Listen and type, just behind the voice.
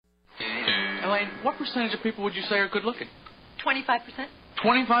Elaine, what percentage of people would you say are good looking? 25%.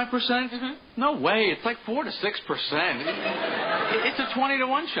 25%? Mm-hmm. No way. It's like 4 to 6%. It's a 20 to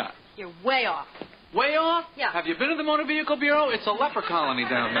 1 shot. You're way off. Way off? Yeah. Have you been to the Motor Vehicle Bureau? It's a leper colony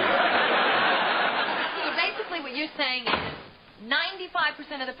down there. So basically what you're saying is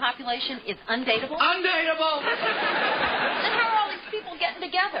 95% of the population is undateable? Undateable! Then how are all these people getting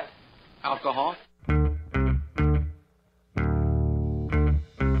together? Alcohol.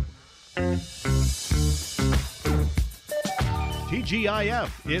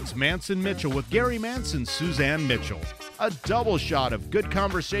 TGIF, it's Manson Mitchell with Gary Manson, Suzanne Mitchell. A double shot of good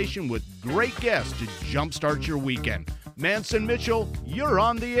conversation with great guests to jumpstart your weekend. Manson Mitchell, you're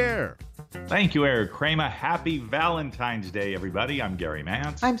on the air. Thank you, Eric Kramer. Happy Valentine's Day, everybody. I'm Gary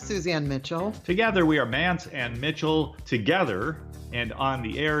Mance. I'm Suzanne Mitchell. Together, we are Mance and Mitchell together and on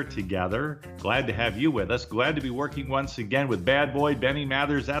the air together. Glad to have you with us. Glad to be working once again with bad boy Benny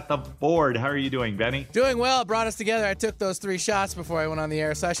Mathers at the board. How are you doing, Benny? Doing well. It brought us together. I took those 3 shots before I went on the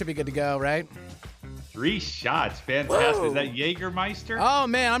air, so I should be good to go, right? 3 shots. Fantastic. Whoa. Is that Jägermeister? Oh,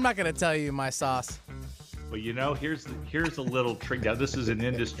 man, I'm not going to tell you my sauce. Well, you know, here's a little trick. Now, this is an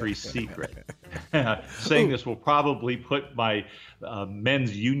industry secret. Saying this will probably put my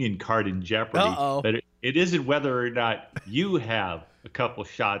men's union card in jeopardy. Uh-oh. But it isn't whether or not you have a couple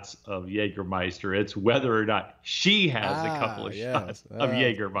shots of Jägermeister. It's whether or not she has a couple of shots of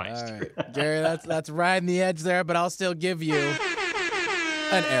Jägermeister. Right. Gary, that's riding the edge there, but I'll still give you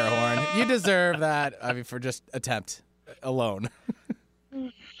an air horn. You deserve that, for just attempt alone.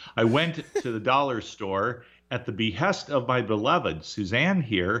 I went to the dollar store at the behest of my beloved Suzanne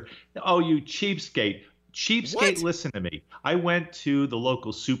here. Oh, you cheapskate. Cheapskate, What? Listen to me. I went to the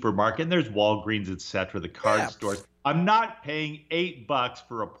local supermarket, and there's Walgreens, etc., the card stores. I'm not paying $8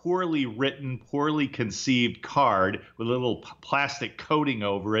 for a poorly written, poorly conceived card with a little plastic coating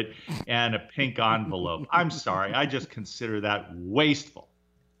over it and a pink envelope. I'm sorry. I just consider that wasteful.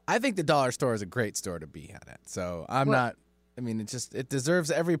 I think the dollar store is a great store to be at. So I'm not. It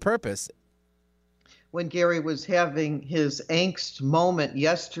deserves every purpose. When Gary was having his angst moment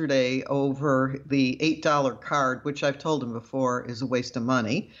yesterday over the $8 card, which I've told him before is a waste of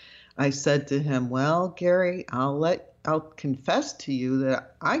money, I said to him, well, Gary, I'll confess to you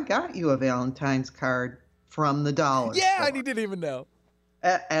that I got you a Valentine's card from the dollar store. And he didn't even know.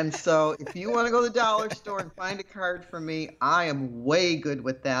 And so if you want to go to the dollar store and find a card for me, I am way good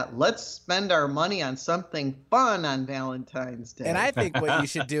with that. Let's spend our money on something fun on Valentine's Day. And I think what you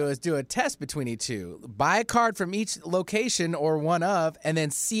should do is do a test between each two. Buy a card from each location or one of, and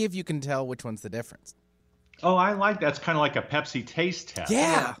then see if you can tell which one's the difference. Oh, I like that. It's kind of like a Pepsi taste test.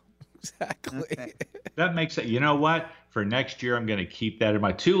 Yeah, exactly. Okay. That makes it. You know what? For next year, I'm going to keep that in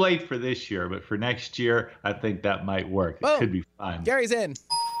mind. Too late for this year, but for next year, I think that might work. It could be fun. Gary's in.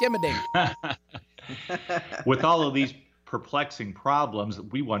 Give him a ding. With all of these perplexing problems,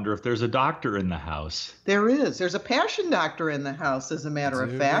 we wonder if there's a doctor in the house. There is. There's a passion doctor in the house, as a matter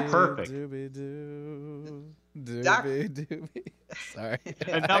of fact. Perfect. Doobie-doo. Sorry.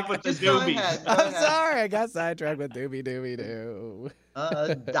 Enough with the Just go doobies. ahead. Go I'm ahead. sorry. I got sidetracked with doobie-doo.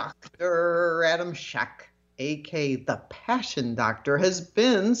 Dr. Adam Scheck, a.k.a. the Passion Doctor, has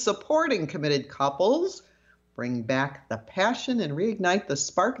been supporting committed couples, bring back the passion and reignite the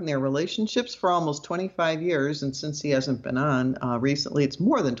spark in their relationships for almost 25 years. And since he hasn't been on recently, it's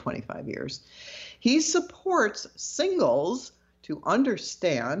more than 25 years. He supports singles to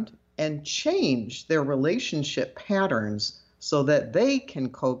understand and change their relationship patterns so that they can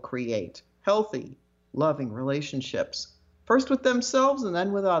co-create healthy, loving relationships, first with themselves and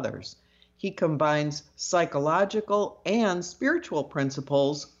then with others. He combines psychological and spiritual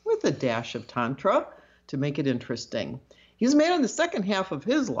principles with a dash of Tantra to make it interesting. He's a man in the second half of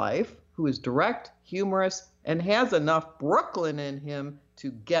his life who is direct, humorous, and has enough Brooklyn in him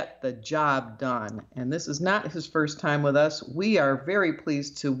to get the job done. And this is not his first time with us. We are very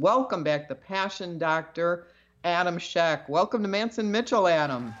pleased to welcome back the Passion Doctor, Adam Scheck. Welcome to Manson Mitchell,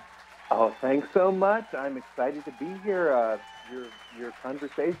 Adam. Oh, thanks so much. I'm excited to be here. Your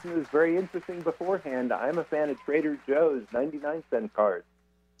conversation was very interesting beforehand. I'm a fan of Trader Joe's 99-cent cards.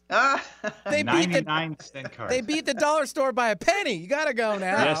 They 99-cent cards. They beat the dollar store by a penny. You got to go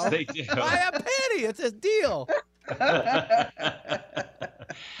now. Yes, they do. By a penny. It's a deal.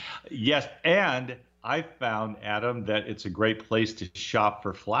 Yes, and I found, Adam, that it's a great place to shop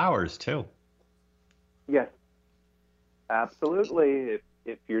for flowers, too. Yes, absolutely.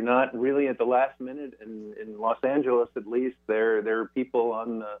 If you're not really at the last minute, in Los Angeles at least, there are people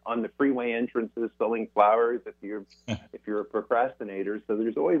on the freeway entrances selling flowers. If you're a procrastinator, so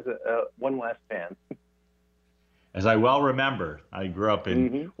there's always one last chance. as I well remember, I grew up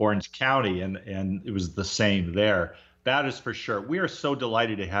in Orange County, and it was the same there. That is for sure. We are so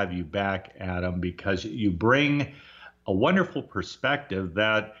delighted to have you back, Adam, because you bring a wonderful perspective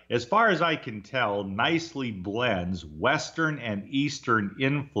that, as far as I can tell, nicely blends Western and Eastern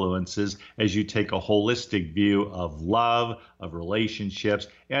influences as you take a holistic view of love, of relationships,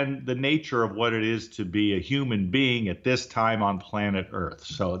 and the nature of what it is to be a human being at this time on planet Earth.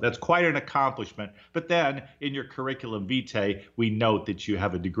 So that's quite an accomplishment. But then in your curriculum vitae, we note that you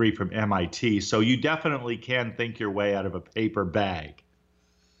have a degree from MIT. So you definitely can think your way out of a paper bag.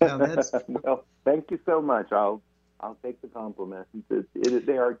 Yeah, that's... Well, thank you so much. I'll take the compliment.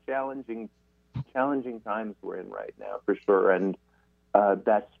 They are challenging times we're in right now, for sure. And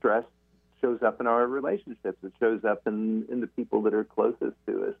that stress shows up in our relationships. It shows up in the people that are closest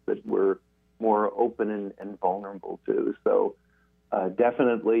to us, that we're more open and vulnerable to. So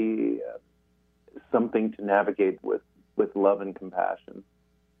definitely something to navigate with love and compassion.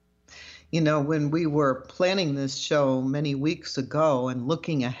 You know, when we were planning this show many weeks ago and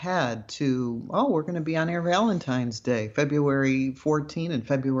looking ahead to, we're going to be on air Valentine's Day, February 14 and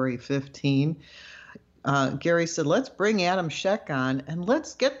February 15, Gary said, let's bring Adam Scheck on and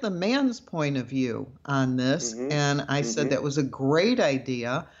let's get the man's point of view on this. And I said that was a great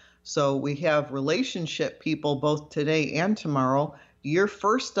idea. So we have relationship people both today and tomorrow. You're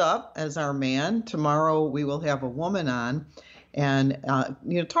first up as our man. Tomorrow we will have a woman on. And,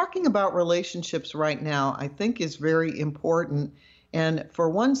 talking about relationships right now, I think is very important. And for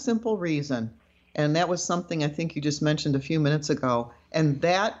one simple reason, and that was something I think you just mentioned a few minutes ago, and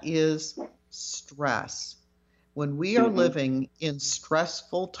that is stress. When we are living in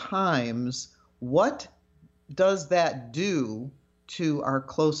stressful times, what does that do to our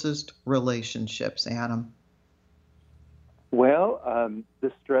closest relationships, Adam? Well,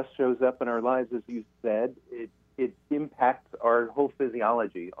 the stress shows up in our lives, as you said. It impacts our whole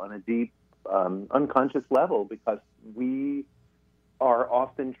physiology on a deep, unconscious level, because we are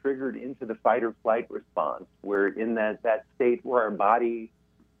often triggered into the fight or flight response. We're in that state where our body,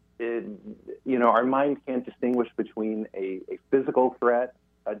 our mind can't distinguish between a physical threat,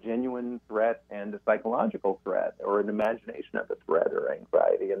 a genuine threat, and a psychological threat, or an imagination of a threat or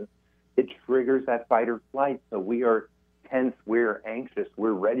anxiety. And it triggers that fight or flight. So we are tense, we're anxious,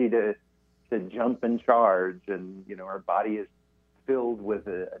 we're ready to jump and charge, and our body is filled with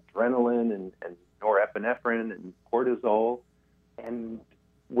adrenaline and norepinephrine and cortisol, and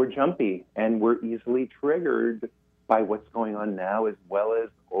we're jumpy and we're easily triggered by what's going on now, as well as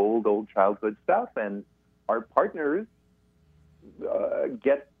old childhood stuff. And our partners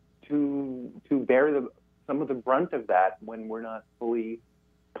get to bear some of the brunt of that when we're not fully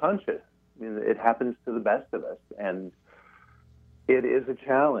conscious. I mean, it happens to the best of us, and it is a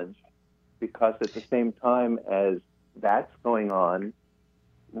challenge. Because at the same time as that's going on,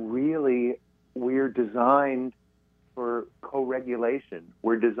 really, we're designed for co-regulation.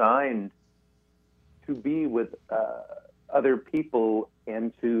 We're designed to be with other people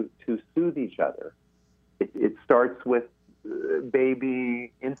and to soothe each other. It starts with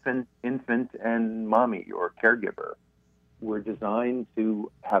baby, infant, and mommy, or caregiver. We're designed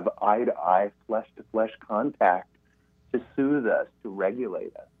to have eye-to-eye, flesh-to-flesh contact to soothe us, to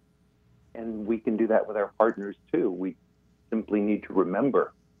regulate us. And we can do that with our partners, too. We simply need to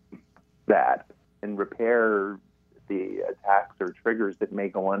remember that and repair the attacks or triggers that may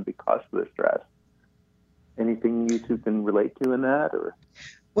go on because of the stress. Anything you two can relate to in that? Or?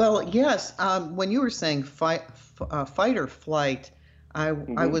 Well, yes. When you were saying fight or flight, I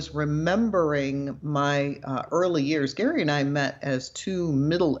was remembering my early years. Gary and I met as two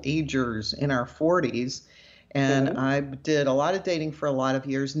middle-agers in our 40s. And I did a lot of dating for a lot of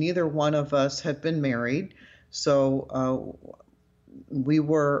years. Neither one of us had been married. So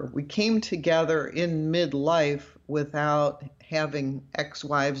we came together in midlife without having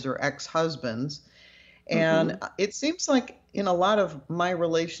ex-wives or ex-husbands. And it seems like in a lot of my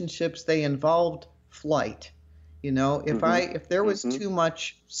relationships, they involved flight. If there was too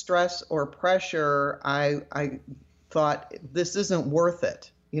much stress or pressure, I thought, this isn't worth it.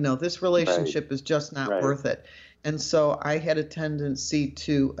 This relationship is just not worth it. And so I had a tendency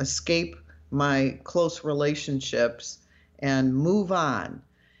to escape my close relationships and move on.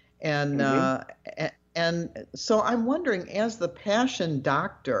 And so I'm wondering, as the passion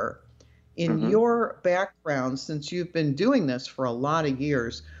doctor, in your background, since you've been doing this for a lot of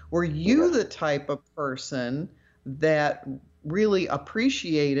years, were you the type of person that really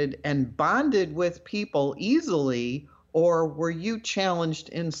appreciated and bonded with people easily, or were you challenged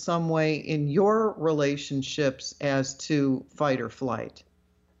in some way in your relationships as to fight or flight?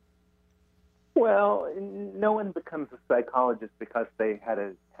 Well, no one becomes a psychologist because they had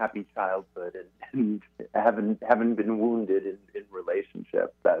a happy childhood and haven't been wounded in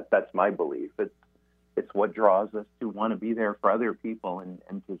relationships. That's my belief. It's what draws us to want to be there for other people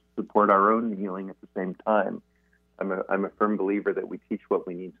and to support our own healing at the same time. I'm a firm believer that we teach what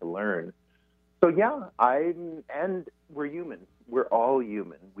we need to learn. So yeah, and we're human. We're all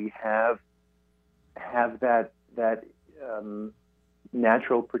human. We have that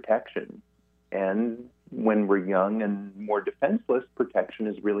natural protection. And when we're young and more defenseless, protection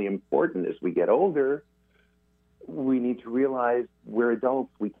is really important. As we get older, we need to realize we're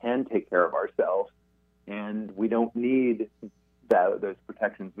adults. We can take care of ourselves, and we don't need those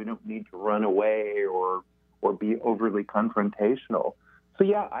protections. We don't need to run away or be overly confrontational. So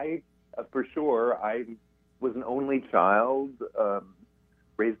yeah, I was an only child,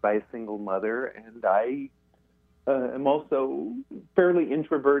 raised by a single mother, and I am also fairly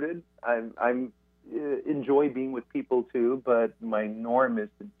introverted. I'm enjoy being with people too, but my norm is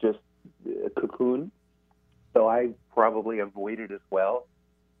to just cocoon. So I probably avoid it as well.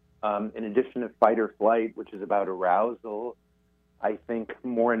 In addition to fight or flight, which is about arousal, I think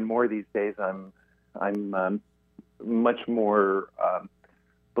more and more these days I'm much more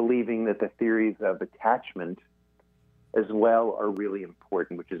believing that the theories of attachment as well are really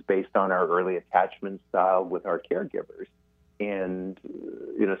important, which is based on our early attachment style with our caregivers. And,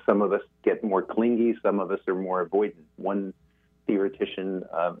 some of us get more clingy, some of us are more avoidant. One theoretician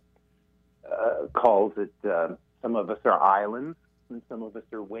calls it, some of us are islands and some of us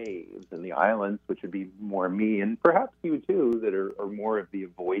are waves. And the islands, which would be more me, and perhaps you too, that are more of the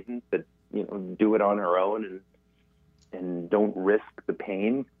avoidance that, do it on our own and don't risk the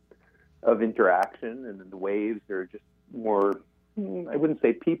pain of interaction. And then the waves are just more, I wouldn't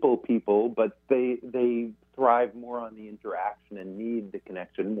say people, but they thrive more on the interaction and need the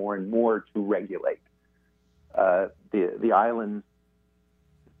connection more and more to regulate. The islands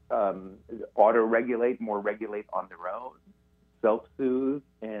auto-regulate, more regulate on their own, self-soothe,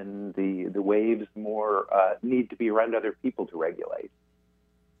 and the waves more need to be around other people to regulate.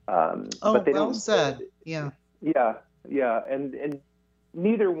 But they well said. Yeah. Yeah, and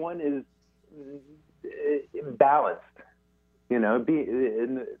neither one is balanced.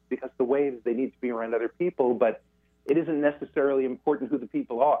 Because the waves, they need to be around other people, but it isn't necessarily important who the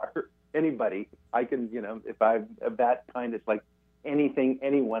people are. Anybody, I can, if I'm of that kind, it's like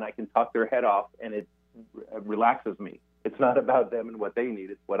anyone, I can talk their head off, and it relaxes me. It's not about them and what they need;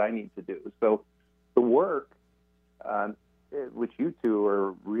 it's what I need to do. So, the work, which you two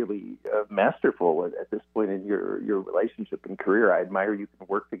are really masterful at this point in your relationship and career, I admire you can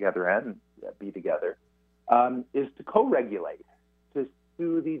work together and be together. Is to co-regulate, to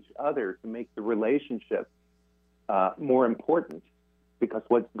soothe each other, to make the relationship more important, because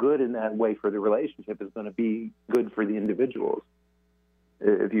what's good in that way for the relationship is going to be good for the individuals.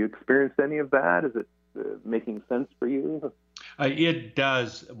 Have you experienced any of that? Is it making sense for you? It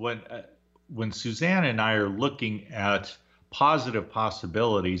does. When Suzanne and I are looking at positive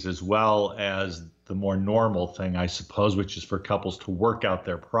possibilities as well as the more normal thing, I suppose, which is for couples to work out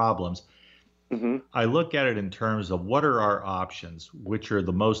their problems, mm-hmm. I look at it in terms of what are our options, which are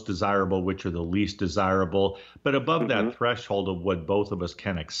the most desirable, which are the least desirable, but above mm-hmm. that threshold of what both of us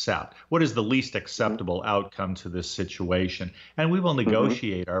can accept. What is the least acceptable mm-hmm. outcome to this situation? And we will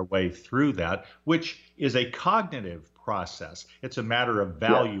negotiate mm-hmm. our way through that, which is a cognitive process. It's a matter of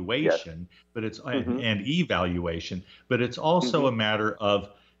valuation, but it's mm-hmm. and evaluation, but it's also mm-hmm. a matter of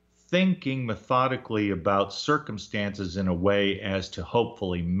thinking methodically about circumstances in a way as to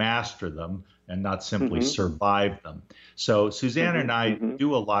hopefully master them and not simply mm-hmm. survive them. So Suzanne mm-hmm. and I mm-hmm.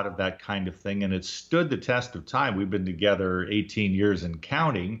 do a lot of that kind of thing, and it's stood the test of time. We've been together 18 years and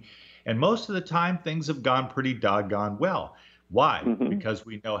counting, and most of the time things have gone pretty doggone well. Why? Mm-hmm. Because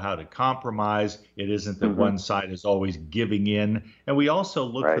we know how to compromise. It isn't that mm-hmm. one side is always giving in. And we also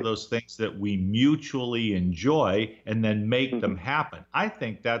look for those things that we mutually enjoy and then make mm-hmm. them happen. I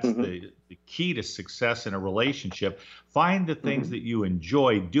think that's mm-hmm. the key to success in a relationship. Find the things mm-hmm. that you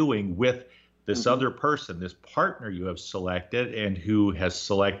enjoy doing with this mm-hmm. other person, this partner you have selected and who has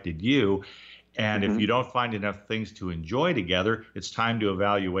selected you. And mm-hmm. if you don't find enough things to enjoy together, it's time to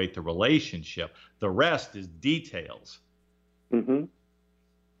evaluate the relationship. The rest is details. Mm-hmm.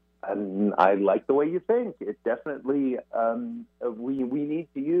 And I like the way you think. It definitely we need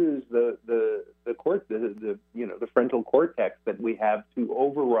to use the frontal cortex that we have to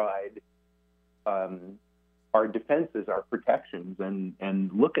override our defenses, our protections,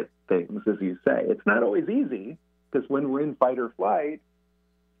 and look at things, as you say. It's not always easy, because when we're in fight or flight,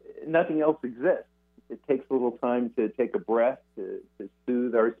 nothing else exists. It takes a little time to take a breath, to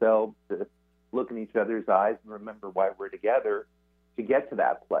soothe ourselves, to look in each other's eyes and remember why we're together to get to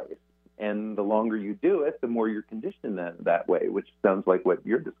that place. And the longer you do it, the more you're conditioned that way, which sounds like what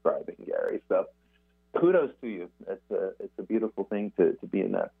you're describing, Gary. So kudos to you. It's a beautiful thing to be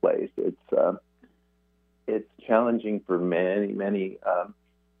in that place. It's challenging for many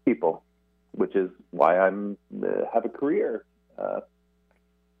people, which is why I'm have a career.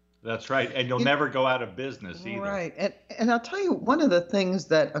 That's right. And you'll never go out of business either. Right. And I'll tell you, one of the things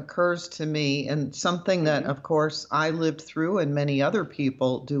that occurs to me, and something that, of course, I lived through and many other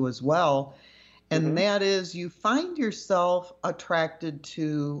people do as well, and that is you find yourself attracted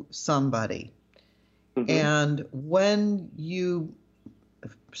to somebody. And when you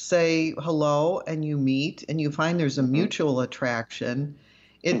say hello and you meet and you find there's a mutual attraction,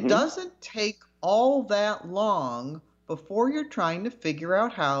 it doesn't take all that long before you're trying to figure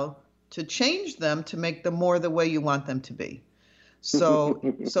out how to change them to make them more the way you want them to be. So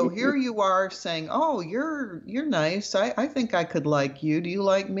here you are saying, oh, you're nice. I think I could like you. Do you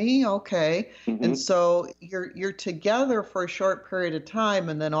like me? Okay. And so you're together for a short period of time,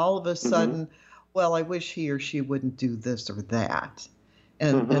 and then all of a sudden, well, I wish he or she wouldn't do this or that.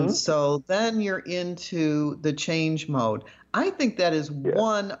 And so then you're into the change mode. I think that is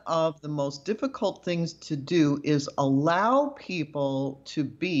one of the most difficult things to do, is allow people to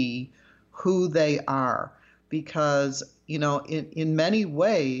be who they are. Because, in many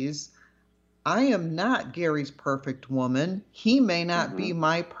ways, I am not Gary's perfect woman. He may not be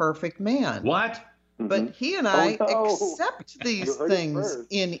my perfect man. What? But he and I accept these things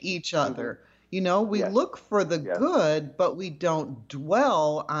in each other. We look for the good, but we don't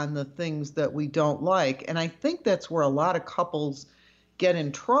dwell on the things that we don't like. And I think that's where a lot of couples get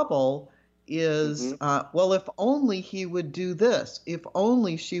in trouble is, well, if only he would do this, if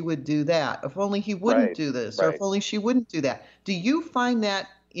only she would do that, if only he wouldn't do this, or if only she wouldn't do that. Do you find that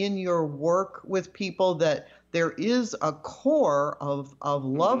in your work with people, that there is a core of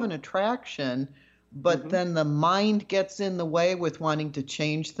love and attraction, but then the mind gets in the way with wanting to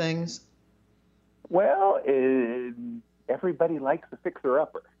change things? Well, everybody likes a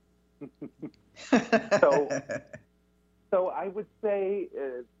fixer-upper. So I would say,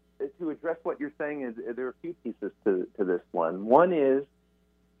 to address what you're saying, is there are a few pieces to this one. One is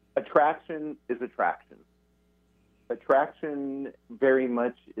attraction is attraction. Attraction very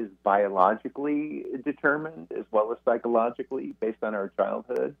much is biologically determined as well as psychologically based on our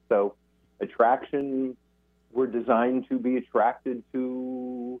childhood. So attraction, we're designed to be attracted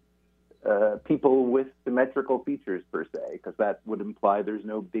to people with symmetrical features per se, because that would imply there's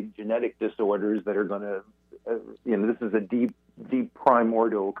no big genetic disorders that are going to, this is a deep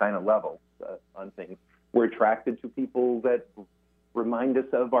primordial kind of level on things. We're attracted to people that remind us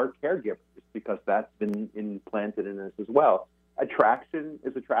of our caregivers, because that's been implanted in us as well. Attraction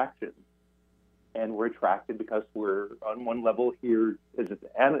is attraction. And we're attracted because we're on one level here as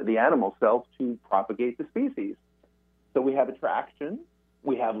the animal self to propagate the species. So we have attraction.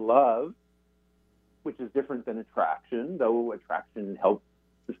 We have love, which is different than attraction, though attraction helps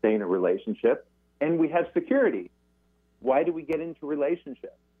sustain a relationship. And we have security. Why do we get into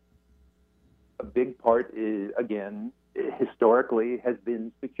relationships? A big part is, again, historically has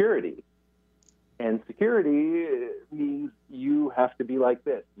been security. And security means you have to be like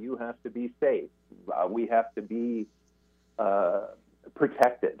this. You have to be safe. We have to be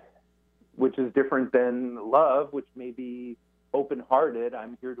protected, which is different than love, which may be open-hearted.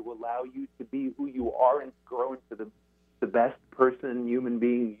 I'm here to allow you to be who you are and grow into the best person, human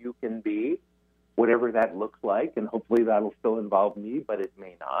being you can be, whatever that looks like. And hopefully that'll still involve me, but it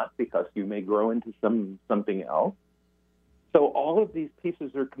may not, because you may grow into something else. So all of these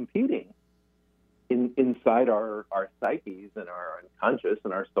pieces are competing inside our psyches and our unconscious,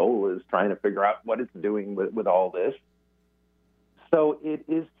 and our soul is trying to figure out what it's doing with all this. So it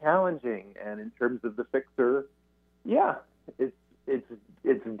is challenging. And in terms of the fixer,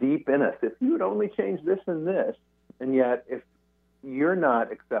 it's deep in us. If you would only change this and this, and yet if you're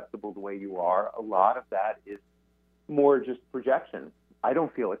not acceptable the way you are, a lot of that is more just projection. I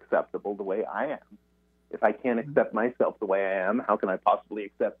don't feel acceptable the way I am. If I can't accept myself the way I am, how can I possibly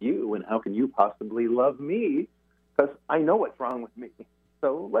accept you? And how can you possibly love me? Because I know what's wrong with me.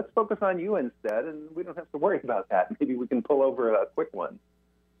 So let's focus on you instead, and we don't have to worry about that. Maybe we can pull over a quick one.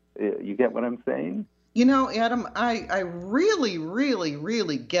 You get what I'm saying? Adam, I really, really,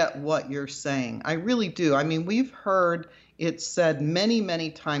 really get what you're saying. I really do. I mean, we've heard it said many, many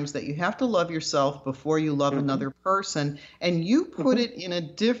times that you have to love yourself before you love another person. And you put it in a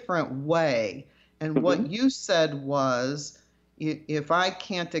different way. And what you said was, if I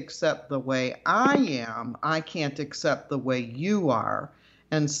can't accept the way I am, I can't accept the way you are.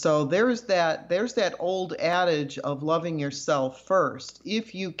 And so there's that old adage of loving yourself first.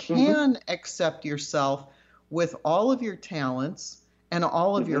 If you can accept yourself with all of your talents and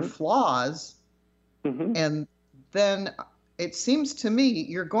all of your flaws, and then it seems to me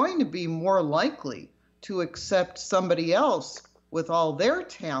you're going to be more likely to accept somebody else with all their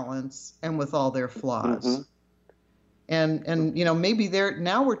talents and with all their flaws. And maybe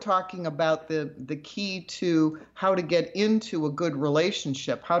now we're talking about the key to how to get into a good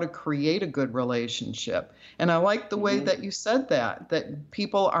relationship, how to create a good relationship. And I like the way that you said that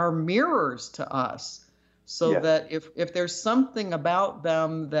people are mirrors to us, so that if there's something about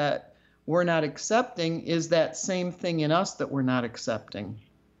them that we're not accepting, is that same thing in us that we're not accepting.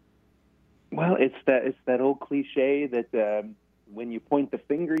 Well, it's that old cliche that when you point the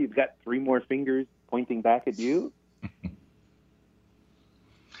finger, you've got 3 more fingers pointing back at you.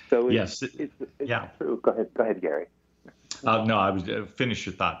 So it's true. Go ahead, Gary. No, I was finish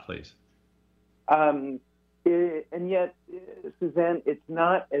your thought, please. And yet, Suzanne, it's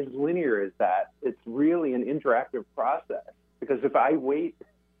not as linear as that. It's really an interactive process. Because if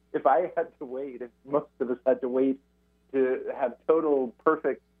most of us had to wait to have total,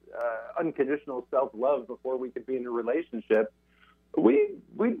 perfect, unconditional self-love before we could be in a relationship,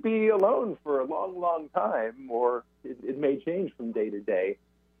 we'd be alone for a long, long time, or it may change from day to day.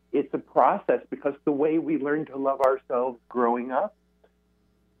 It's a process, because the way we learn to love ourselves growing up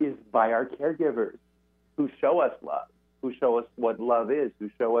is by our caregivers who show us love, who show us what love is, who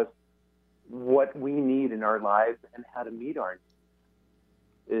show us what we need in our lives and how to meet our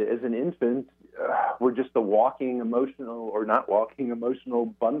needs. As an infant, we're just a walking emotional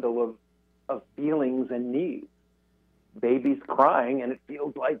bundle of feelings and needs. Baby's crying and it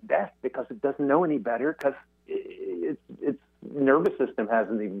feels like death because it doesn't know any better, because its nervous system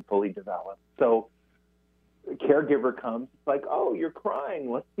hasn't even fully developed. So a caregiver comes, it's like, oh, you're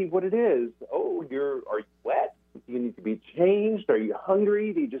crying. Let's see what it is. Oh, are you wet? Do you need to be changed? Are you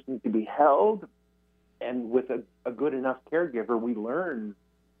hungry? Do you just need to be held? And with a good enough caregiver, we learn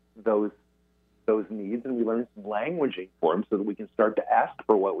those needs, and we learn some languaging for them so that we can start to ask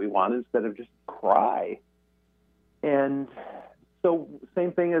for what we want instead of just cry. And so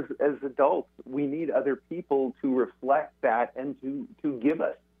same thing as adults, we need other people to reflect that and to give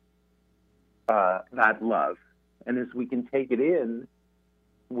us that love. And as we can take it in,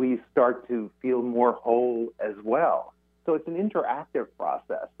 we start to feel more whole as well. So it's an interactive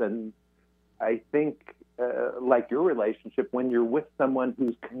process. And I think, like your relationship, when you're with someone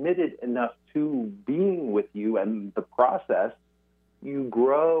who's committed enough to being with you and the process, you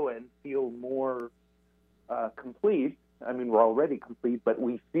grow and feel more complete. I mean, we're already complete, but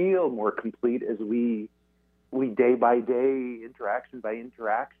we feel more complete as we day by day, interaction by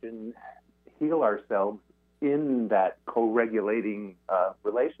interaction, heal ourselves in that co-regulating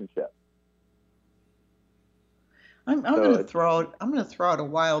relationship. I'm going to throw out a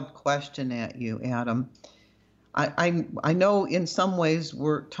wild question at you, Adam. I know in some ways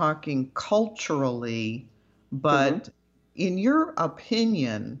we're talking culturally, but in your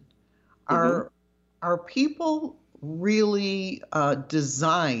opinion, are people really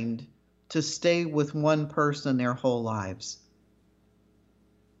designed to stay with one person their whole lives?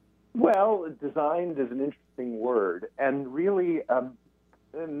 Well, designed is an interesting word, and really,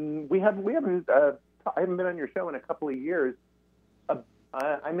 we haven't. I haven't been on your show in a couple of years.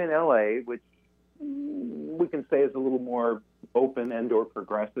 I'm in LA, which we can say is a little more open and/or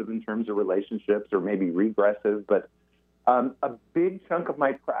progressive in terms of relationships, or maybe regressive. But a big chunk of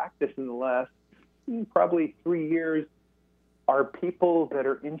my practice in the last probably 3 years are people that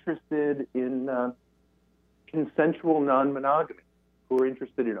are interested in consensual non-monogamy, who are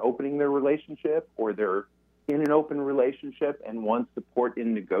interested in opening their relationship, or they're in an open relationship and want support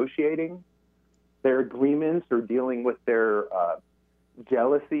in negotiating their agreements or dealing with their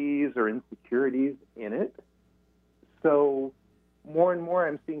jealousies or insecurities in it. So more and more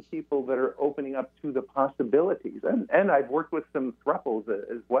I'm seeing people that are opening up to the possibilities. And I've worked with some throuples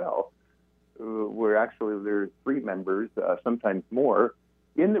as well, where actually there are 3 members, sometimes more,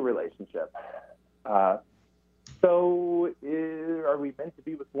 in the relationship. So are we meant to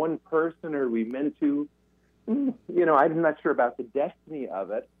be with one person, or are we meant to, I'm not sure about the destiny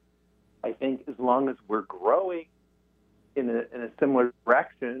of it. I think as long as we're growing in a similar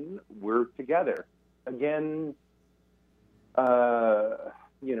direction, we're together. Again,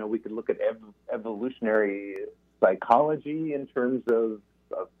 we could look at evolutionary psychology in terms of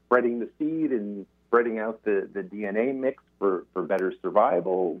spreading the seed and spreading out the DNA mix for better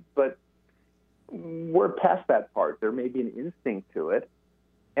survival, but we're past that part. There may be an instinct to it,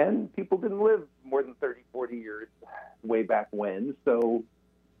 and people didn't live more than 30, 40 years way back when, so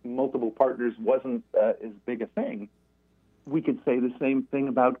multiple partners wasn't as big a thing. We could say the same thing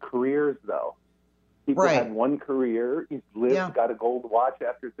about careers, though. People Right. had one career, he's lived, Yeah. got a gold watch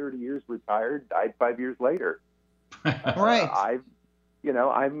after 30 years, retired, died 5 years later. Right. I've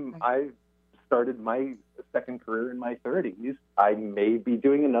started my second career in my 30s. I may be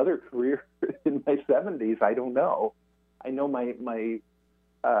doing another career in my 70s. I don't know. I know my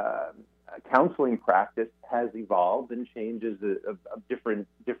counseling practice has evolved and changes of different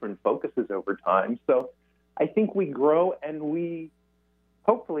focuses over time. So I think we grow, and we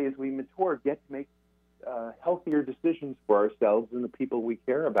hopefully, as we mature, get to make healthier decisions for ourselves and the people we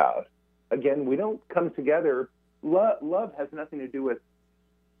care about. Again, we don't come together. Love has nothing to do with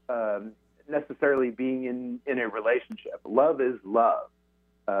necessarily being in a relationship. Love is love.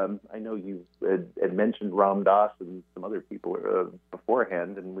 I know you had mentioned Ram Dass and some other people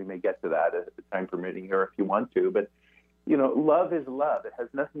beforehand, and we may get to that at the time permitting here if you want to. But, love is love. It has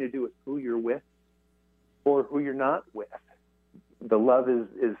nothing to do with who you're with or who you're not with. The love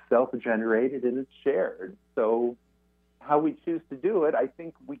is self-generated and it's shared. So how we choose to do it, I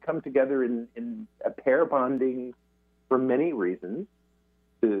think we come together in a pair bonding for many reasons,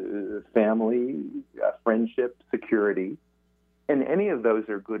 family, friendship, security, and any of those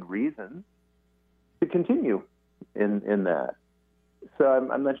are good reasons to continue in that. So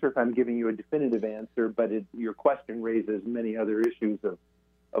I'm not sure if I'm giving you a definitive answer, but your question raises many other issues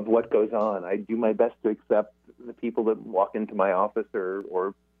of what goes on. I do my best to accept the people that walk into my office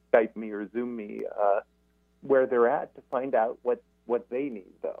or Skype me or Zoom me where they're at to find out what they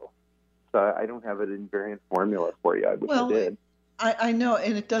need, though. So I don't have an invariant formula for you. I wish I did. I know,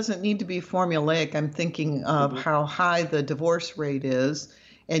 and it doesn't need to be formulaic. I'm thinking of how high the divorce rate is,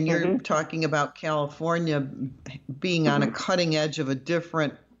 and you're talking about California being on a cutting edge of a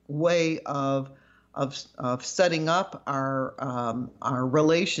different way of setting up our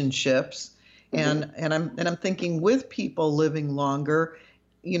relationships, and I'm thinking with people living longer,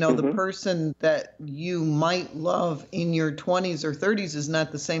 the person that you might love in your 20s or 30s is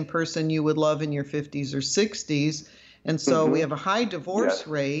not the same person you would love in your 50s or 60s. And so we have a high divorce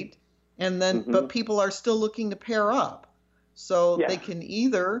rate, and then but people are still looking to pair up. So they can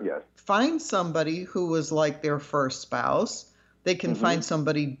either find somebody who was like their first spouse, they can find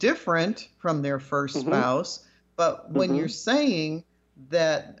somebody different from their first spouse. But when you're saying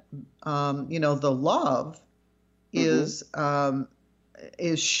that the love is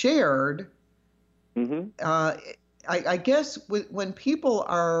shared, I guess when people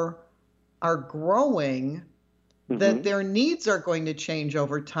are growing, that their needs are going to change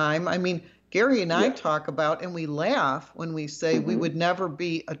over time. I mean, Gary and I talk about, and we laugh when we say we would never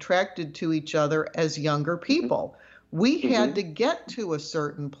be attracted to each other as younger people. We had to get to a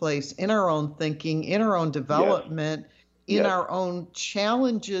certain place in our own thinking, in our own development, in our own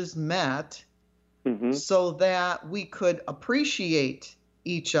challenges met, so that we could appreciate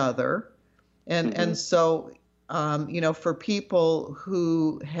each other. And so, for people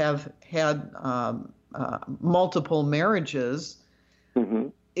who have had multiple marriages,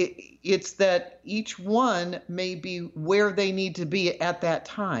 it's that each one may be where they need to be at that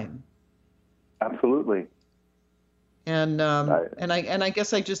time. Absolutely. And I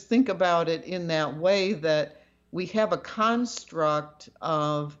guess I just think about it in that way, that we have a construct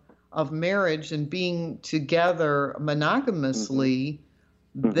of marriage and being together monogamously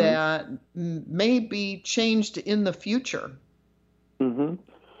that may be changed in the future.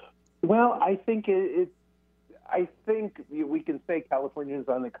 Well, I think I think we can say California is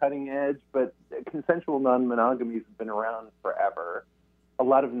on the cutting edge, but consensual non-monogamy has been around forever. A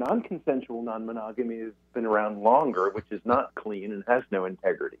lot of non-consensual non-monogamy has been around longer, which is not clean and has no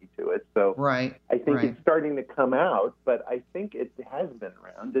integrity to it. So I think it's starting to come out, but I think it has been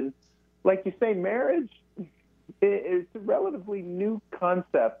around. And like you say, marriage is a relatively new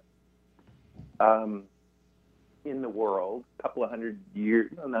concept in the world. A couple of hundred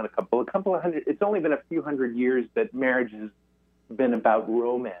years, no, not a couple of hundred. It's only been a few hundred years that marriage has been about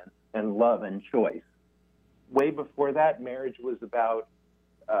romance and love and choice. Way before that, marriage was about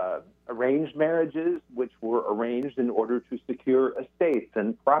arranged marriages, which were arranged in order to secure estates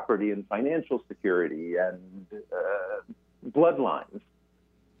and property and financial security and bloodlines.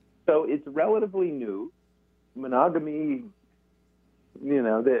 So it's relatively new. Monogamy,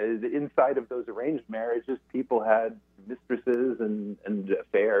 the inside of those arranged marriages, people had mistresses and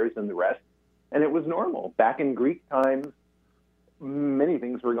affairs and the rest, and it was normal. Back in Greek times, many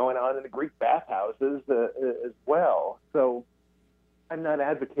things were going on in the Greek bathhouses as well. So I'm not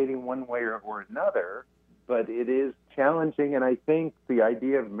advocating one way or another, but it is challenging, and I think the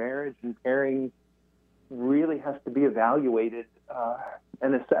idea of marriage and pairing really has to be evaluated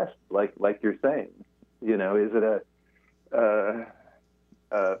and assessed, like you're saying. You know, is it a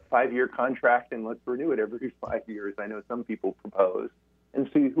 5-year contract and let's renew it every 5 years? I know some people propose, and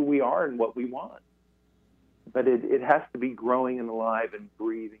see who we are and what we want. But it has to be growing and alive and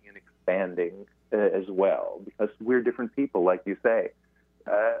breathing and expanding as well, because we're different people, like you say.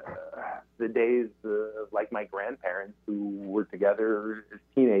 The days like my grandparents, who were together as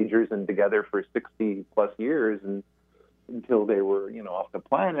teenagers and together for 60 plus years and until they were, off the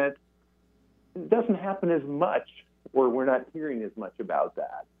planet, it doesn't happen as much, or we're not hearing as much about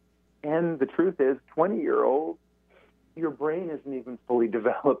that. And the truth is, 20-year-olds, your brain isn't even fully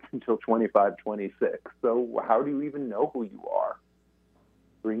developed until 25, 26. So how do you even know who you are?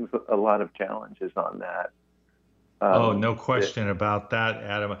 Brings a lot of challenges on that. No question about that,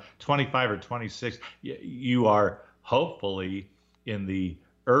 Adam. 25 or 26, you are hopefully in the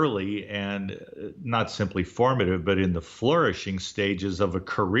early and not simply formative, but in the flourishing stages of a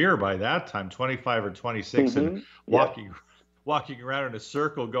career by that time, 25 or 26, and walking around in a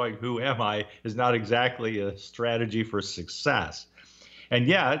circle going, who am I, is not exactly a strategy for success. And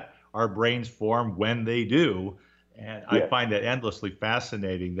yet, our brains form when they do. And I find that endlessly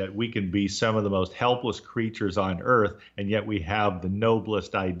fascinating, that we can be some of the most helpless creatures on earth, and yet we have the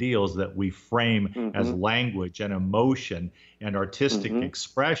noblest ideals that we frame as language and emotion and artistic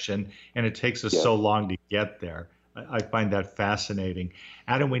expression, and it takes us so long to get there. I find that fascinating.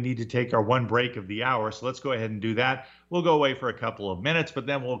 Adam, we need to take our one break of the hour, so let's go ahead and do that. We'll go away for a couple of minutes, but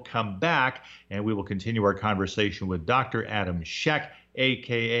then we'll come back and we will continue our conversation with Dr. Adam Scheck,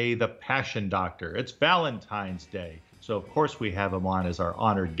 a.k.a. the Passion Doctor. It's Valentine's Day, so of course we have him on as our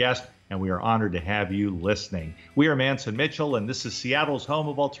honored guest, and we are honored to have you listening. We are Mance and Mitchell, and this is Seattle's home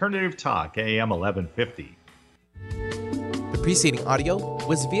of alternative talk, AM 1150. The preceding audio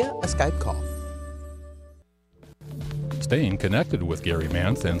was via a Skype call. Staying connected with Gary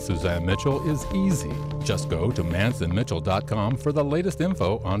Mance and Suzanne Mitchell is easy. Just go to manceandmitchell.com for the latest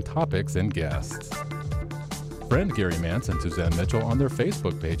info on topics and guests. Friend Gary Mance and Suzanne Mitchell on their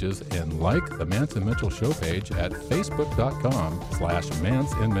Facebook pages and like the Mance and Mitchell show page at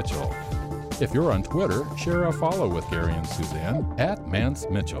facebook.com/Mance and Mitchell. If you're on Twitter, share a follow with Gary and Suzanne at Mance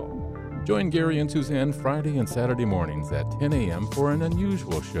Mitchell. Join Gary and Suzanne Friday and Saturday mornings at 10 a.m. for an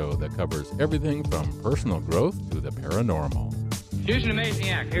unusual show that covers everything from personal growth to the paranormal. Here's an amazing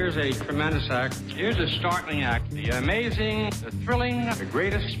act. Here's a tremendous act. Here's a startling act. The amazing, the thrilling, the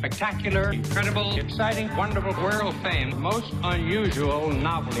greatest, spectacular, incredible, exciting, wonderful, world famed, most unusual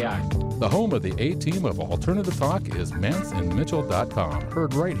novelty act. The home of the A-team of Alternative Talk is manceandmitchell.com.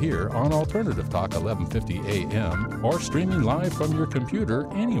 Heard right here on Alternative Talk 1150 AM or streaming live from your computer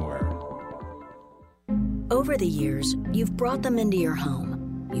anywhere. Over the years, you've brought them into your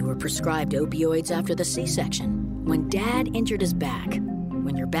home. You were prescribed opioids after the C-section, when Dad injured his back,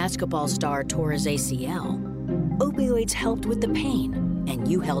 when your basketball star tore his ACL. Opioids helped with the pain, and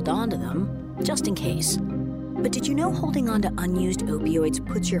you held on to them just in case. But did you know holding on to unused opioids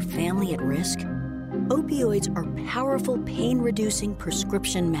puts your family at risk? Opioids are powerful pain-reducing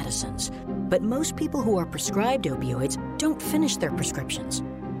prescription medicines, but most people who are prescribed opioids don't finish their prescriptions.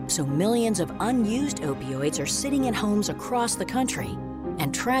 So millions of unused opioids are sitting in homes across the country.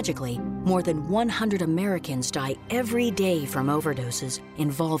 And tragically, more than 100 Americans die every day from overdoses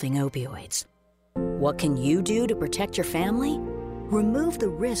involving opioids. What can you do to protect your family? Remove the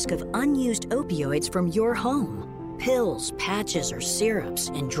risk of unused opioids from your home. Pills, patches, or syrups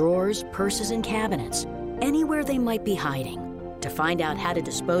in drawers, purses, and cabinets, anywhere they might be hiding. To find out how to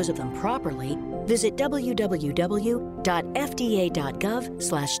dispose of them properly, visit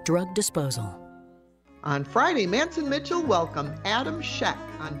www.fda.gov/drug disposal. On Friday, Mance and Mitchell welcome Adam Scheck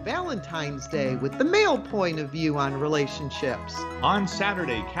on Valentine's Day with the male point of view on relationships. On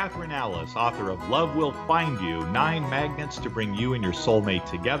Saturday, Catherine Alice, author of Love Will Find You, 9 Magnets to Bring You and Your Soulmate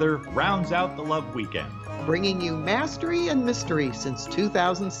Together, rounds out the love weekend. Bringing you mastery and mystery since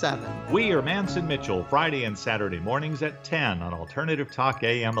 2007. We are Mance and Mitchell, Friday and Saturday mornings at 10 on Alternative Talk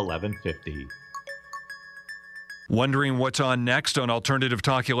AM 1150. Wondering what's on next on Alternative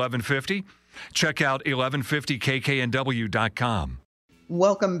Talk 1150? Check out 1150kknw.com.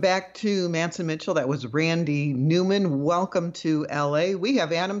 Welcome back to Mance and Mitchell. That was Randy Newman. Welcome to LA. We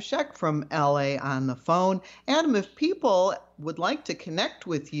have Adam Scheck from LA on the phone. Adam, if people would like to connect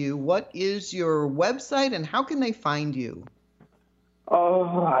with you, what is your website and how can they find you?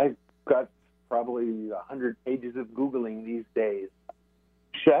 Oh, I've got probably 100 pages of Googling these days.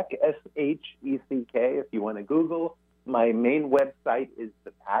 Scheck, S-H-E-C-K, if you want to Google. My main website is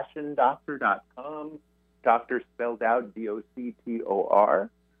thepassiondoctor.com. Doctor spelled out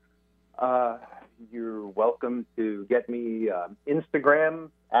D-O-C-T-O-R. You're welcome to get me Instagram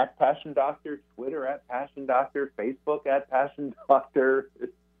at Passion Doctor, Twitter at Passion Doctor, Facebook at Passion Doctor.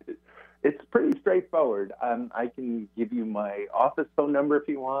 It's pretty straightforward. I can give you my office phone number if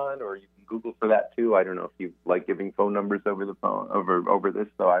you want, or you can Google for that too. I don't know if you like giving phone numbers over the phone over this,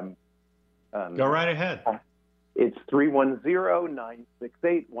 so I'm. Go right ahead. It's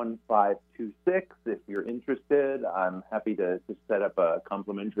 310-968-1526. If you're interested, I'm happy to set up a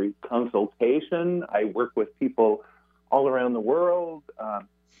complimentary consultation. I work with people all around the world.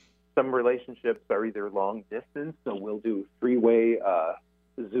 Some relationships are either long distance, so we'll do three-way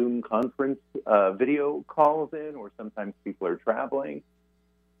Zoom conference video calls in, or sometimes people are traveling.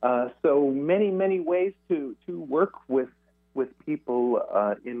 So many ways to work with people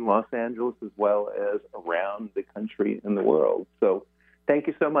in Los Angeles as well as around the country and the world. So thank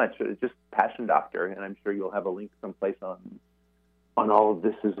you so much. Just Passion Doctor, and I'm sure you'll have a link someplace on all of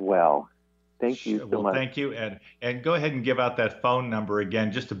this as well. Thank you so much. Thank you, and go ahead and give out that phone number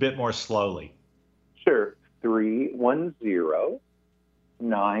again, just a bit more slowly. Sure, 310-968-1526.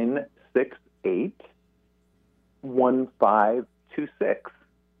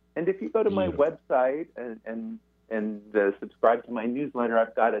 And if you go to my website and subscribe to my newsletter,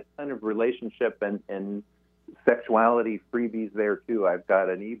 I've got a ton of relationship and sexuality freebies there too. I've got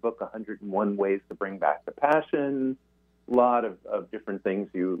an ebook, 101 Ways to Bring Back the Passion, a lot of different things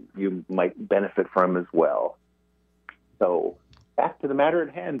you might benefit from as well. So back to the matter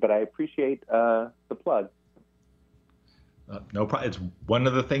at hand, but I appreciate the plug. No problem. It's one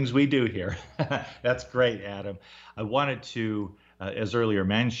of the things we do here. That's great, Adam. I wanted to, as earlier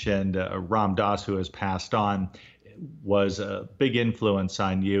mentioned, Ram Dass, who has passed on, was a big influence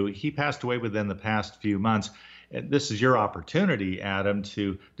on you. He passed away within the past few months. This is your opportunity, Adam,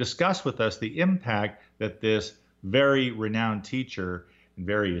 to discuss with us the impact that this very renowned teacher and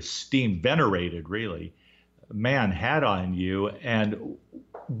very esteemed, venerated, really, man had on you. And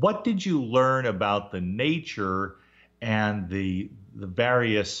what did you learn about the nature and the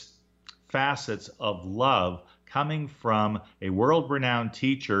various facets of love coming from a world-renowned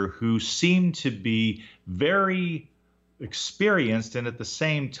teacher who seemed to be very experienced and at the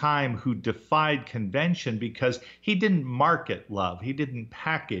same time who defied convention because he didn't market love. He didn't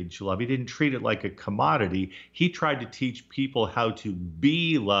package love. He didn't treat it like a commodity. He tried to teach people how to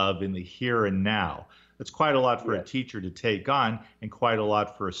be love in the here and now. That's quite a lot for a teacher to take on and quite a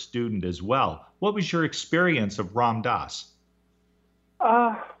lot for a student as well. What was your experience of Ram Dass?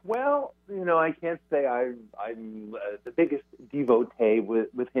 Well, I can't say I'm the biggest devotee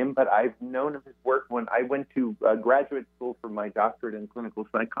with him, but I've known of his work. When I went to graduate school for my doctorate in clinical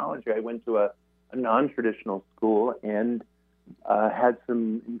psychology, I went to a non-traditional school and had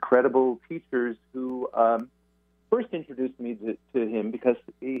some incredible teachers who first introduced me to him because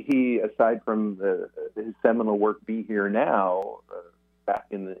he, aside from his seminal work "Be Here Now," back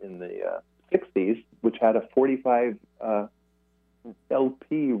in the 60s, which had a 45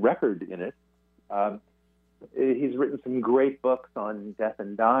 LP record in it. He's written some great books on death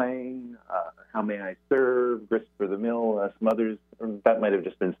and dying, How May I Serve, Grist for the Mill, some others. That might have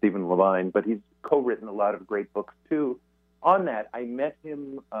just been Stephen Levine, but he's co-written a lot of great books too. On that, I met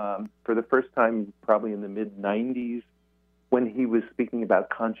him for the first time probably in the mid-90s when he was speaking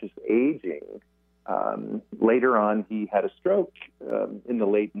about conscious aging. Later on, he had a stroke in the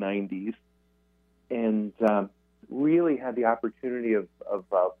late 90s and really had the opportunity of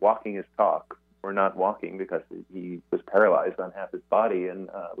walking his talk, or not walking because he was paralyzed on half his body and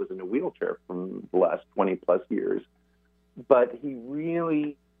was in a wheelchair from the last 20 plus years. But he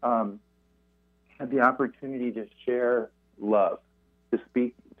really had the opportunity to share love, to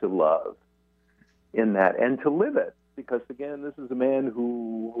speak to love in that, and to live it. Because again, this is a man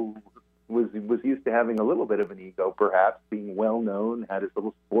who was used to having a little bit of an ego, perhaps, being well known, had his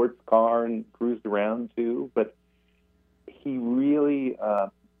little sports car and cruised around too. But he really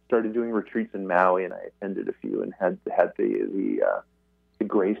started doing retreats in Maui, and I attended a few and had the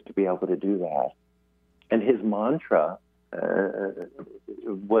grace to be able to do that. And his mantra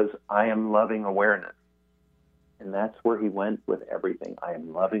was, "I am loving awareness." And that's where he went with everything. I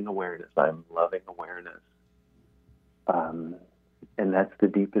am loving awareness. I am loving awareness. And that's the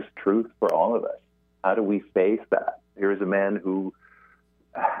deepest truth for all of us. How do we face that? Here is a man who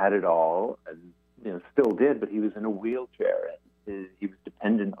had it all and still did, but he was in a wheelchair. And he was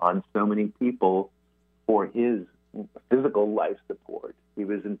dependent on so many people for his physical life support. He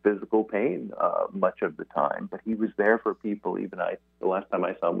was in physical pain much of the time, but he was there for people. The last time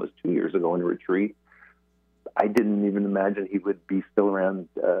I saw him was 2 years ago in a retreat. I didn't even imagine he would be still around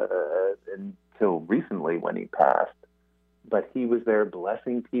until recently when he passed. but he was there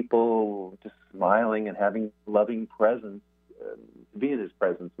blessing people, just smiling and having loving presence. To be in his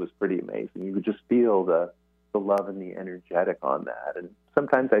presence was pretty amazing. You could just feel the love and the energetic on that. And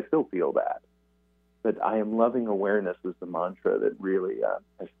sometimes I still feel that. But I am loving awareness is the mantra that really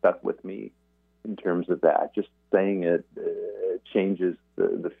has stuck with me in terms of that. Just saying it changes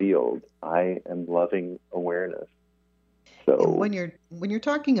the field. I am loving awareness. So and when you're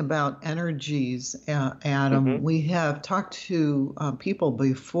talking about energies, Adam, we have talked to people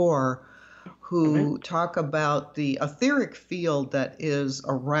before who talk about the etheric field that is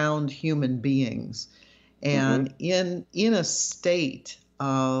around human beings, and in a state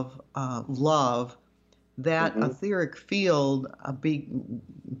of love, that etheric field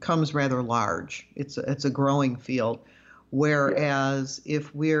becomes rather large. It's a growing field, whereas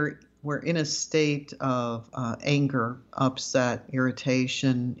if we're in a state of anger, upset,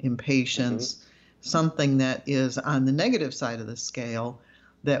 irritation, impatience, something that is on the negative side of the scale,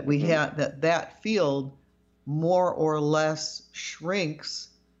 that we have that field more or less shrinks,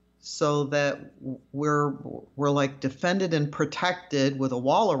 so that we're like defended and protected with a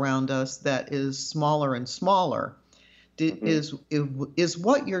wall around us that is smaller and smaller. Is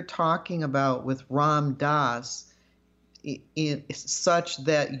what you're talking about with Ram Dass such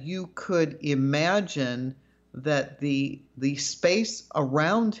that you could imagine that the space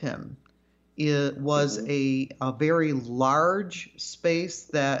around him was a very large space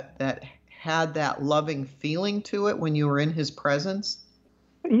that had that loving feeling to it when you were in his presence?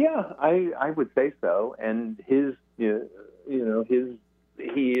 Yeah, I would say so. And his, there's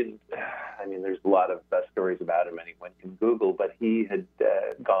a lot of stories about him anyone can Google, but he had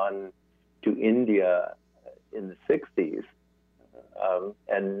gone to India in the 60s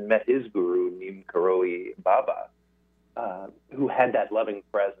and met his guru, Neem Karoli Baba, who had that loving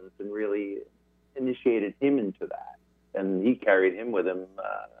presence and really initiated him into that. And he carried him with him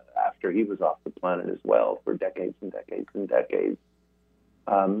after he was off the planet as well for decades and decades and decades.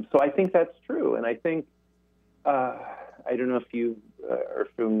 So I think that's true. And I think, I don't know if you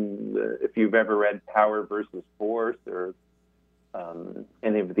if you've ever read Power versus Force or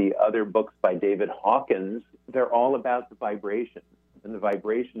any of the other books by David Hawkins, they're all about the vibration and the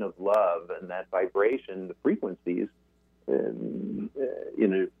vibration of love, and that vibration, the frequencies,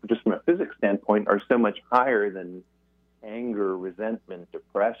 just from a physics standpoint, are so much higher than anger, resentment,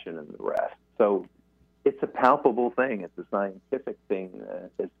 depression, and the rest. So it's a palpable thing. It's a scientific thing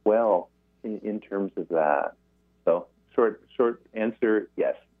as well in terms of that. So short answer,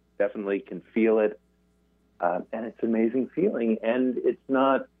 yes, definitely can feel it. And it's an amazing feeling. And it's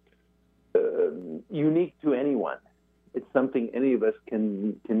not unique to anyone. It's something any of us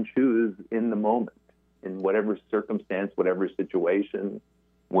can choose in the moment, in whatever circumstance, whatever situation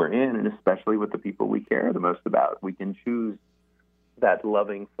we're in, and especially with the people we care the most about. We can choose that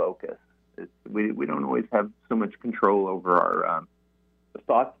loving focus. We don't always have so much control over our the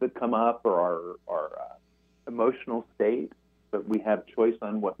thoughts that come up or our emotional state, but we have choice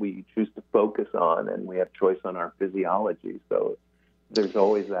on what we choose to focus on, and we have choice on our physiology. So there's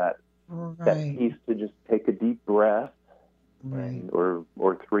always that piece to just take a deep breath, or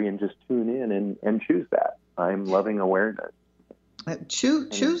three, and just tune in and choose that. I'm loving awareness.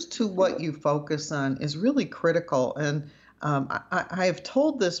 Choose to what you focus on is really critical. And I have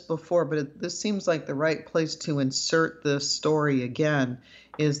told this before, but this seems like the right place to insert this story again,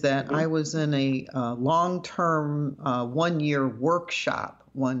 is that I was in a long-term 1-year workshop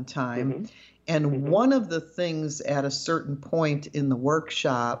one time. And one of the things at a certain point in the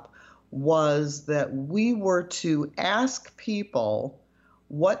workshop was that we were to ask people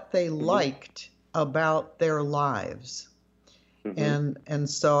what they liked about their lives. And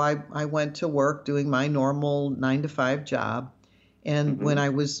so I went to work doing my normal 9-to-5 job. And when I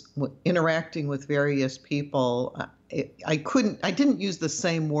was interacting with various people, I didn't use the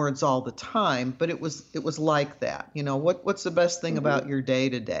same words all the time, but it was like that. What's the best thing about your day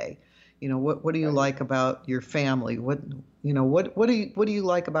today? What do you like about your family? What do you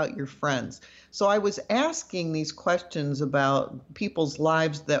like about your friends? So I was asking these questions about people's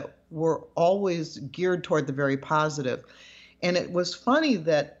lives that were always geared toward the very positive. And it was funny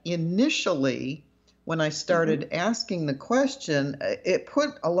that initially, when I started asking the question, it put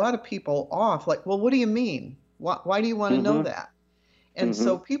a lot of people off. Like, well, what do you mean? Why do you want to know that? And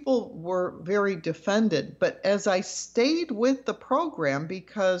so people were very defended. But as I stayed with the program,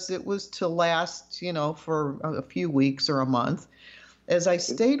 because it was to last, for a few weeks or a month, as I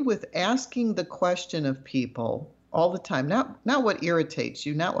stayed with asking the question of people all the time, not what irritates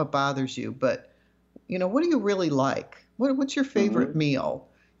you, not what bothers you, but, what do you really like? What's your favorite meal?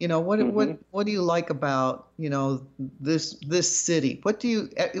 What do you like about, this city?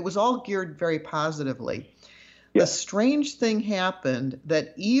 It was all geared very positively. The strange thing happened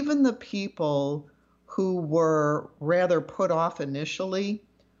that even the people who were rather put off initially,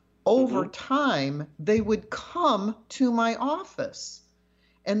 over time, they would come to my office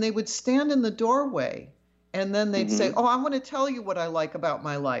and they would stand in the doorway and then they'd say, "Oh, I want to tell you what I like about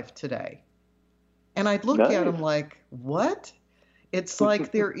my life today." And I'd look at them like, "What?" It's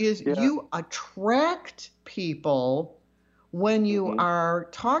like there is, you attract people when you are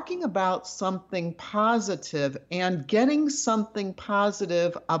talking about something positive and getting something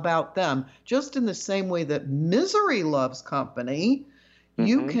positive about them. Just in the same way that misery loves company,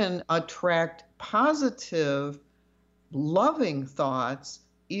 you can attract positive, loving thoughts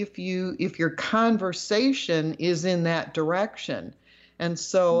if your conversation is in that direction. And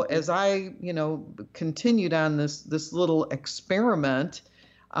so as I, continued on this little experiment,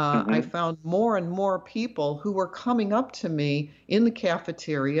 I found more and more people who were coming up to me in the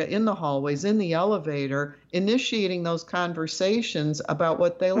cafeteria, in the hallways, in the elevator, initiating those conversations about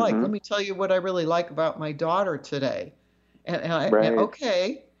what they like. Let me tell you what I really like about my daughter today.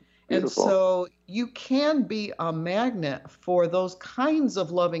 Okay. Beautiful. And so you can be a magnet for those kinds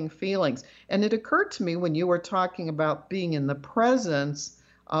of loving feelings. And it occurred to me when you were talking about being in the presence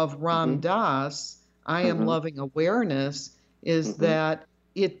of Ram Dass, I am loving awareness, is that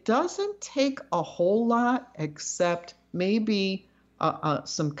it doesn't take a whole lot except maybe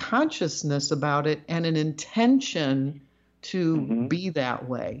some consciousness about it and an intention to be that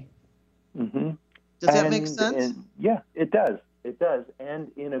way. Does that make sense? Yeah, it does. It does.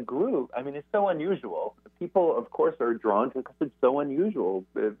 And in a group, I mean, it's so unusual. People, of course, are drawn to it because it's so unusual.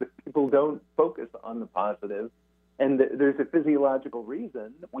 People don't focus on the positive. And there's a physiological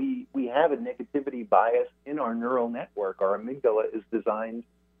reason. We have a negativity bias in our neural network. Our amygdala is designed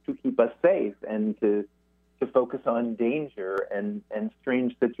to keep us safe and to focus on danger and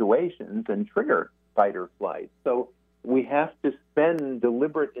strange situations and trigger fight or flight. So we have to spend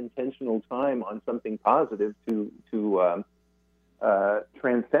deliberate, intentional time on something positive to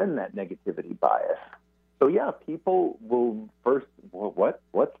transcend that negativity bias. So yeah, people will first,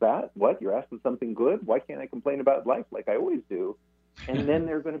 what's that? What? You're asking something good? Why can't I complain about life like I always do? And then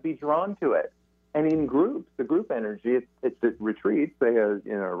they're going to be drawn to it. And in groups, the group energy, it's at retreats, say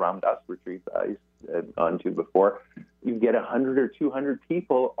Ram Dass retreats I've gone to before, you get 100 or 200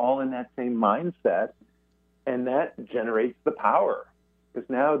 people all in that same mindset, and that generates the power. Because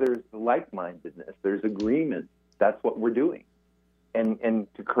now there's like-mindedness, there's agreement. That's what we're doing. And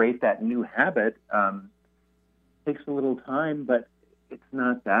to create that new habit takes a little time, but it's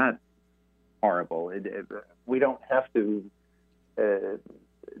not that horrible. We don't have to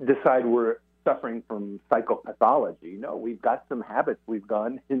decide we're suffering from psychopathology. No, we've got some habits we've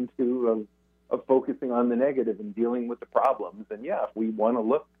gone into of focusing on the negative and dealing with the problems. And yeah, if we want to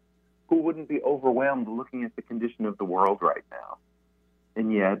look, who wouldn't be overwhelmed looking at the condition of the world right now?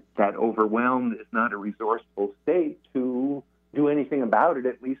 And yet that overwhelmed is not a resourceful state to do anything about it,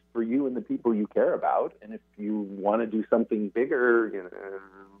 at least for you and the people you care about. And if you want to do something bigger,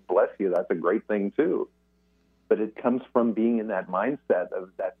 bless you, that's a great thing too. But it comes from being in that mindset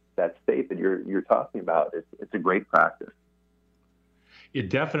of that state that you're talking about. It's a great practice. It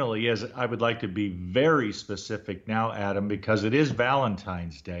definitely is. I would like to be very specific now, Adam, because it is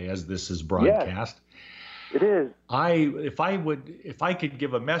Valentine's Day as this is broadcast. Yes, it is. If I could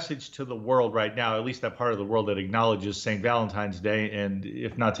give a message to the world right now, at least that part of the world that acknowledges St. Valentine's Day, and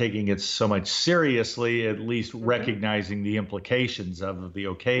if not taking it so much seriously, at least recognizing the implications of the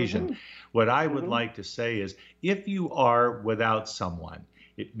occasion, what I would like to say is, if you are without someone,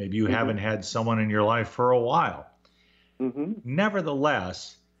 maybe you haven't had someone in your life for a while,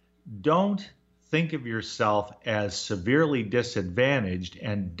 nevertheless, don't think of yourself as severely disadvantaged,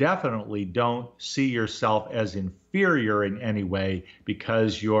 and definitely don't see yourself as inferior in any way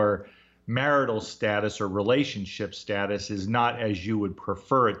because your marital status or relationship status is not as you would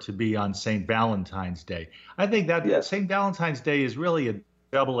prefer it to be on St. Valentine's Day. I think that St. Valentine's Day is really a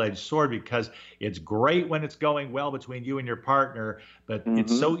double-edged sword, because it's great when it's going well between you and your partner, but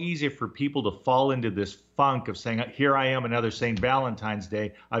it's so easy for people to fall into this funk of saying, here I am, another St. Valentine's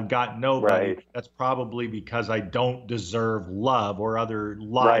Day, I've got nobody. That's probably because I don't deserve love, or other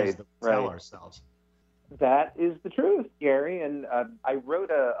lies that we tell ourselves. That is the truth, Gary. And I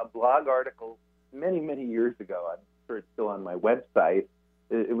wrote a blog article many, many years ago. I'm sure it's still on my website.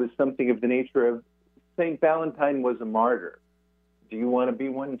 It was something of the nature of St. Valentine was a martyr. Do you want to be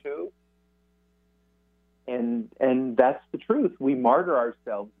one too? And that's the truth. We martyr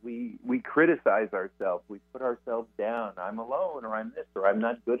ourselves. We criticize ourselves. We put ourselves down. I'm alone, or I'm this, or I'm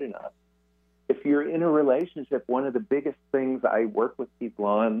not good enough. If you're in a relationship, one of the biggest things I work with people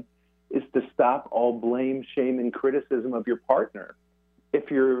on is to stop all blame, shame, and criticism of your partner.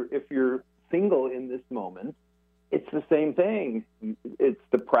 If you're single in this moment, it's the same thing. It's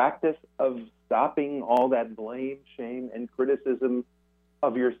the practice of stopping all that blame, shame, and criticism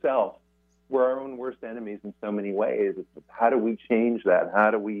of yourself. We're our own worst enemies in so many ways. It's how do we change that?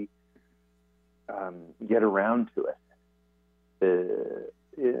 How do we get around to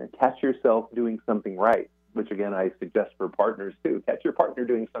it? Catch yourself doing something right, which again I suggest for partners too. Catch your partner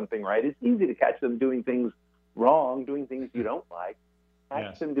doing something right. It's easy to catch them doing things wrong, doing things you don't like.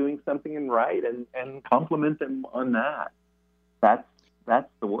 Catch them doing something right and compliment them on that. That's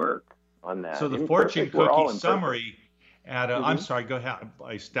the work on that. So the fortune cookie summary, Adam. I'm sorry. Go ahead.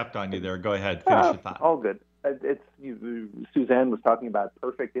 I stepped on you there. Go ahead. Finish your thought. All good. Suzanne was talking about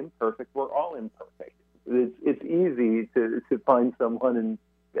perfect, imperfect. We're all imperfect. It's easy to find someone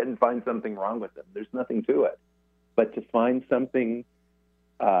and find something wrong with them. There's nothing to it. But to find something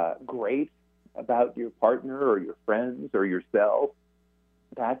great about your partner or your friends or yourself,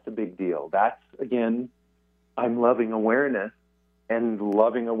 that's a big deal. That's, again, I'm loving awareness and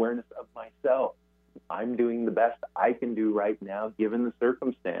loving awareness of myself. I'm doing the best I can do right now given the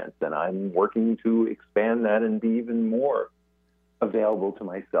circumstance, and I'm working to expand that and be even more available to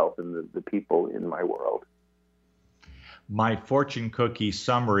myself and the people in my world. My fortune cookie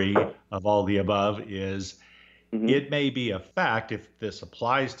summary of all the above is it may be a fact, if this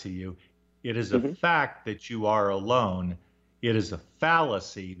applies to you, it is a fact that you are alone. It is a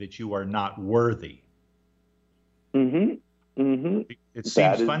fallacy that you are not worthy. It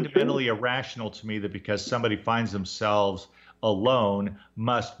seems fundamentally irrational to me that because somebody finds themselves alone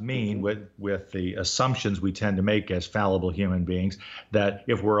must mean, with the assumptions we tend to make as fallible human beings, that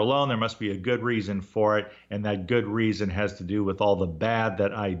if we're alone, there must be a good reason for it, and that good reason has to do with all the bad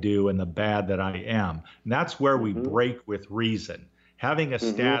that I do and the bad that I am. And that's where we break with reason. Having a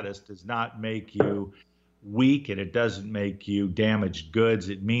status does not make you weak, and it doesn't make you damaged goods.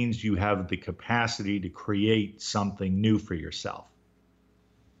 It means you have the capacity to create something new for yourself.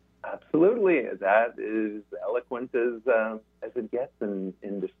 Absolutely. That is eloquent as it gets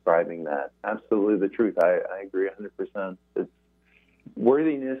in describing that. Absolutely the truth. I agree 100%.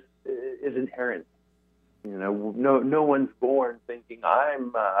 Worthiness is inherent. You know, no one's born thinking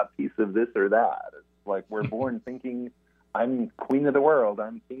I'm a piece of this or that. It's like we're born thinking I'm queen of the world,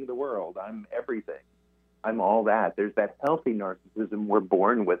 I'm king of the world, I'm everything. I'm all that. There's that healthy narcissism we're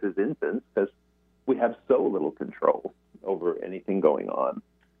born with as infants because we have so little control over anything going on.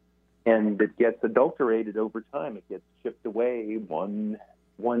 And it gets adulterated over time. It gets chipped away one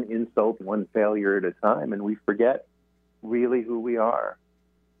insult, one failure at a time, and we forget really who we are.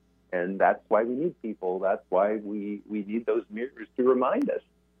 And that's why we need people. That's why we need those mirrors to remind us.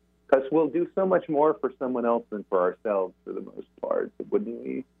 Because we'll do so much more for someone else than for ourselves for the most part, wouldn't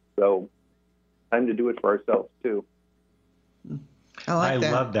we? So time to do it for ourselves, too. I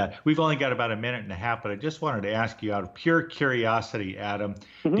love that. We've only got about a minute and a half, but I just wanted to ask you out of pure curiosity, Adam,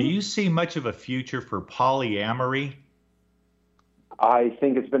 do you see much of a future for polyamory? I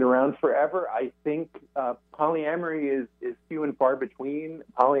think it's been around forever. I think polyamory is few and far between.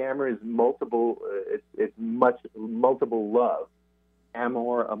 Polyamory is multiple. It's multiple love,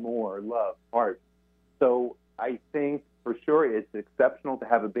 amor, love, heart. So I think for sure it's exceptional to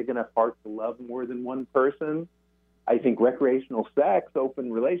have a big enough heart to love more than one person. I think recreational sex,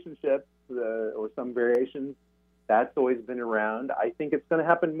 open relationships, or some variations, that's always been around. I think it's going to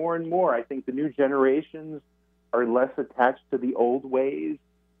happen more and more. I think the new generations are less attached to the old ways.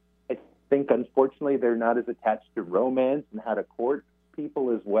 I think, unfortunately, they're not as attached to romance and how to court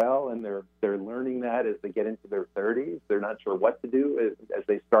people as well, and they're learning that as they get into their 30s. They're not sure what to do as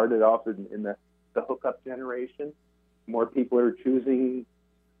they started off in the hookup generation. More people are choosing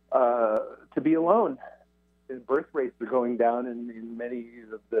to be alone. Birth rates are going down in many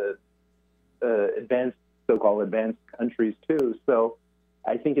of the so-called advanced countries too. So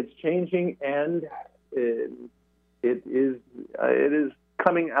I think it's changing, and it is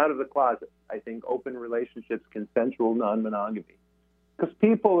coming out of the closet. I think open relationships, consensual non-monogamy, because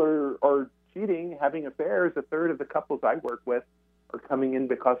people are cheating, having affairs. A third of the couples I work with are coming in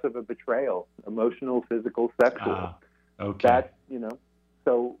because of a betrayal, emotional, physical, sexual. Okay. That,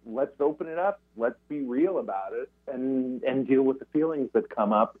 so let's open it up. Let's be real about it and deal with the feelings that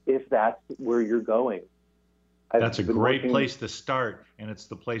come up if that's where you're going. That's a great place to start, and it's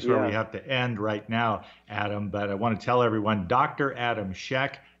the place where we have to end right now, Adam. But I want to tell everyone, Dr. Adam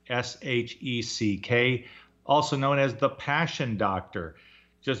Scheck, S-H-E-C-K, also known as the Passion Doctor.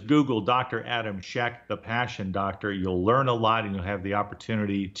 Just Google Dr. Adam Scheck, the Passion Doctor. You'll learn a lot and you'll have the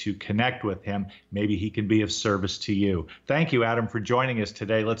opportunity to connect with him. Maybe he can be of service to you. Thank you, Adam, for joining us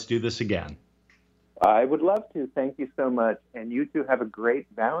today. Let's do this again. I would love to. Thank you so much. And you two have a great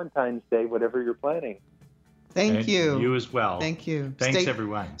Valentine's Day, whatever you're planning. Thank you. You as well. Thank you. Thanks,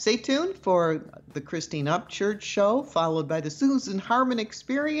 everyone. Stay tuned for the Christine Upchurch Show, followed by the Susan Harmon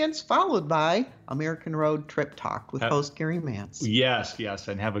Experience, followed by American Road Trip Talk with host Gary Mance. Yes,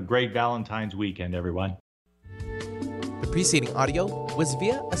 and have a great Valentine's weekend, everyone. The preceding audio was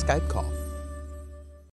via a Skype call.